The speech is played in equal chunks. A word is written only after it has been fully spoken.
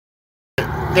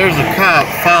There's a cop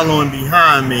following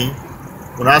behind me.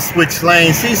 When I switch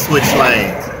lanes, he switched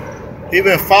lanes. He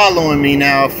been following me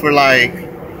now for like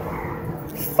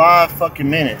 5 fucking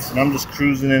minutes, and I'm just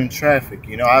cruising in traffic.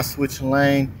 You know, I switch a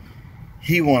lane,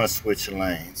 he want to switch a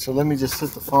lane. So let me just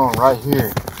sit the phone right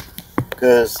here,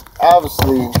 because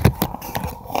obviously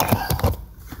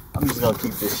I'm just gonna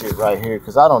keep this shit right here,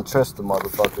 because I don't trust the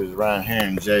motherfuckers around here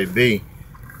in JB.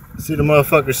 See the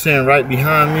motherfucker sitting right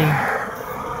behind me?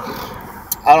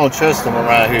 I don't trust them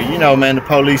around here. You know, man, the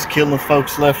police killing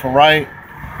folks left and right.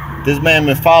 This man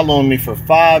been following me for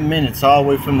 5 minutes all the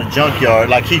way from the junkyard.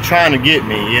 Like he trying to get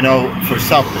me, you know, for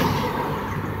something.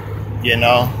 You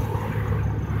know?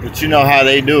 But you know how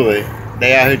they do it.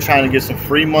 They out here trying to get some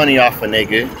free money off a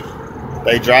nigga.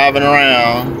 They driving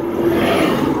around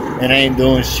and ain't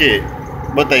doing shit.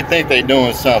 But they think they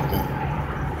doing something.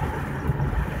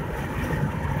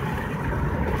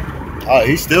 Oh,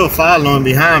 he's still following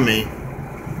behind me.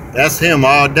 That's him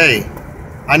all day.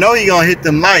 I know he gonna hit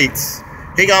them lights.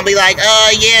 He gonna be like,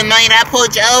 yeah, man, I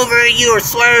pulled you over. You were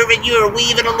swerving. You were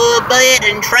weaving a little bit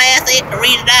in traffic. The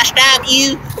reason I stopped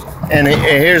you. And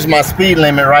here's my speed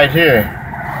limit right here.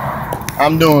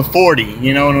 I'm doing 40.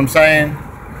 You know what I'm saying?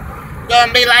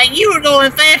 Gonna be like, you were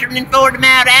going faster than 40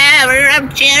 miles an hour. I'm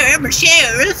a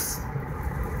sheriff.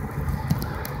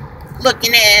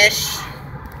 Looking ass.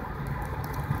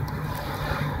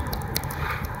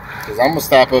 Cause I'm gonna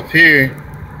stop up here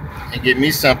and get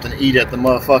me something to eat at the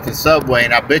motherfucking Subway,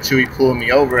 and I bet you he pulled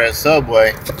me over at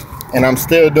Subway, and I'm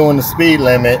still doing the speed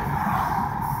limit,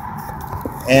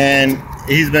 and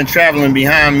he's been traveling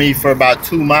behind me for about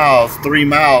 2 miles, 3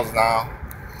 miles now.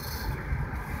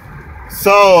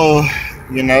 So,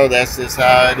 you know, that's just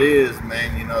how it is,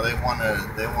 man. You know, they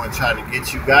wanna try to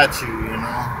get you, got you, you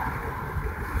know.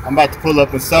 I'm about to pull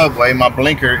up in Subway. My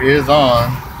blinker is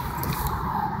on,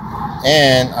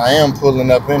 and I am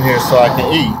pulling up in here so I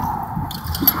can eat.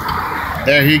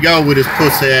 There he go with his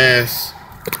pussy ass.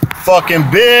 Fucking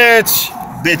bitch.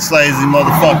 Bitch lazy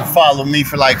motherfucker followed me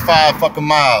for like 5 fucking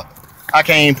miles. I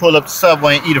can't even pull up the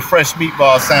Subway and eat a fresh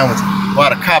meatball sandwich while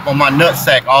the cop on my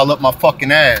nutsack all up my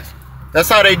fucking ass. That's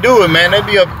how they do it, man. They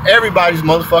be up everybody's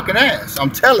motherfucking ass.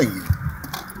 I'm telling you.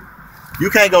 You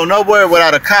can't go nowhere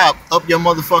without a cop up your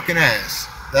motherfucking ass.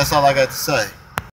 That's all I got to say.